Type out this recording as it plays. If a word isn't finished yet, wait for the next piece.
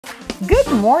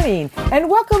Good morning and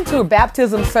welcome to a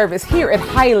baptism service here at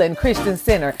Highland Christian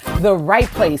Center, the right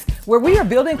place where we are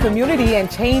building community and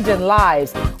changing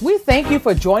lives. We thank you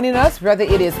for joining us, whether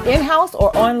it is in-house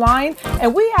or online,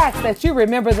 and we ask that you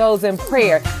remember those in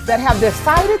prayer that have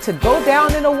decided to go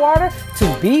down in the water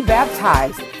to be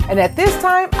baptized. And at this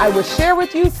time, I will share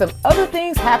with you some other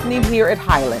things happening here at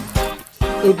Highland.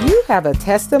 If you have a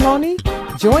testimony,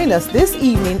 join us this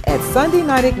evening at Sunday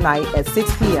Night Ignite at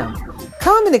 6 p.m.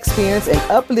 Come and experience an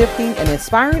uplifting and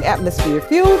inspiring atmosphere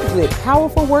filled with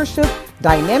powerful worship,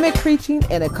 dynamic preaching,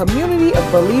 and a community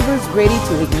of believers ready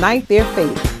to ignite their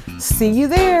faith. See you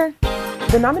there.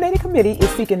 The nominating committee is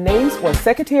seeking names for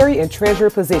secretary and treasurer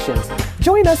positions.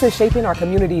 Join us in shaping our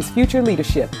community's future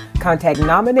leadership. Contact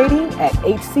nominating at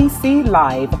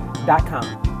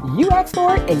hcclive.com. You asked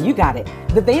for it and you got it.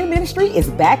 The van ministry is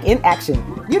back in action.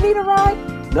 You need a ride?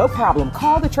 No problem.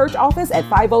 Call the church office at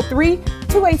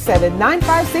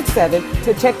 503-287-9567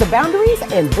 to check the boundaries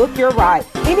and book your ride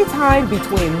anytime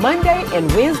between Monday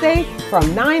and Wednesday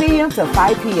from 9 a.m. to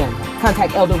 5 p.m.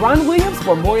 Contact Elder Ron Williams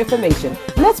for more information.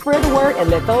 Let's spread the word and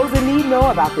let those in need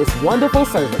know about this wonderful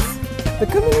service. The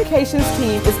communications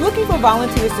team is looking for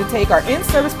volunteers to take our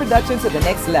in-service production to the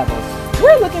next level.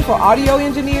 We're looking for audio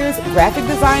engineers, graphic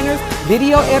designers,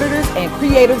 video editors, and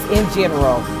creatives in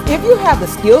general. If you have the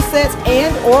skill sets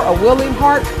and or a willing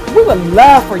heart, we would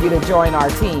love for you to join our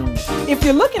team. If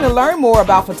you're looking to learn more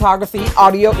about photography,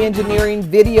 audio engineering,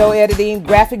 video editing,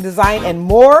 graphic design, and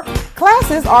more,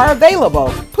 classes are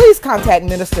available. Please contact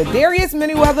Minister Darius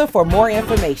Manyweather for more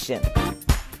information.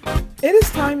 It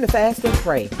is time to fast and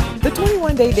pray. The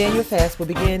 21-day Daniel fast will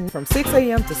begin from 6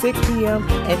 a.m. to 6 p.m.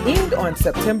 and end on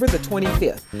September the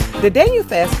 25th. The Daniel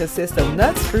fast consists of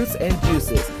nuts, fruits, and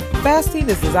juices. Fasting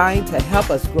is designed to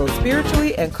help us grow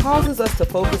spiritually and causes us to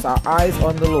focus our eyes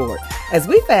on the Lord. As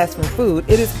we fast from food,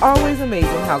 it is always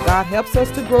amazing how God helps us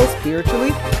to grow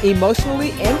spiritually,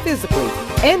 emotionally, and physically,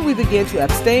 and we begin to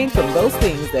abstain from those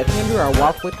things that hinder our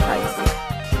walk with Christ.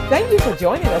 Thank you for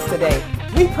joining us today.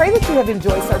 We pray that you have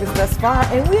enjoyed service thus far,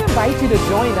 and we invite you to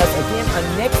join us again on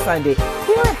next Sunday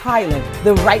here at Highland,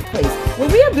 the right place, where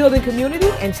we are building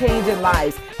community and changing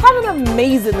lives. Have an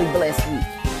amazingly blessed week.